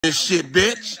this shit,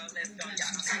 bitch.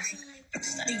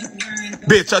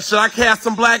 Bitch, should I cast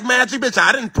some black magic? Bitch,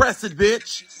 I didn't press it,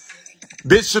 bitch.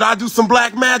 Bitch, should I do some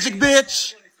black magic,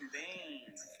 bitch?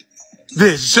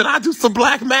 Bitch, should I do some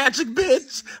black magic,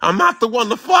 bitch? I'm not the one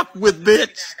to fuck with,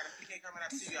 bitch.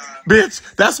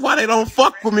 Bitch, that's why they don't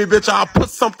fuck with me, bitch. I'll put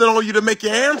something on you to make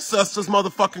your ancestors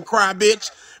motherfucking cry,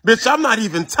 bitch. Bitch, I'm not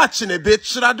even touching it, bitch.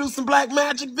 Should I do some black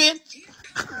magic, bitch?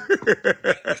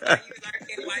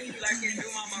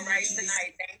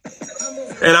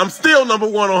 And I'm still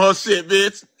 #1 on her shit,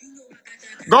 bitch.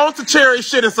 Go to Cherry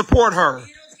shit and support her.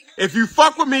 If you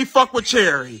fuck with me, fuck with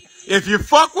Cherry. If you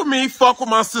fuck with me, fuck with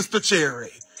my sister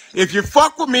Cherry. If you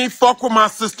fuck with me, fuck with my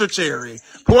sister Cherry.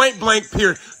 Point blank,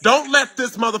 period. Don't let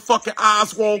this motherfucking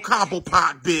Oswald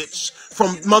Cobblepot bitch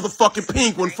from motherfucking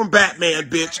Penguin from Batman,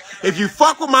 bitch. If you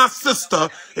fuck with my sister,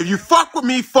 if you fuck with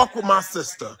me, fuck with my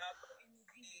sister.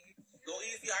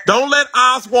 Don't let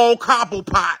Oswald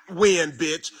Cobblepot win,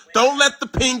 bitch. Don't let the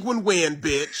Penguin win,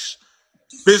 bitch.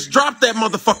 Bitch, drop that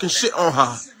motherfucking shit on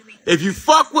her. If you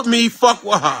fuck with me, fuck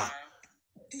with her.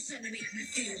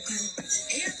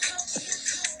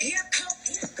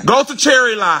 Go to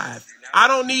Cherry Live. I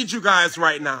don't need you guys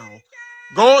right now.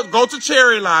 Go to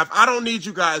Cherry Live. I don't need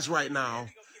you guys right now.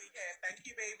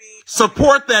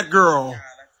 Support that girl.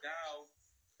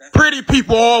 Pretty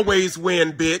people always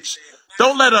win, bitch.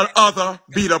 Don't let an other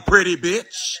beat a pretty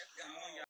bitch.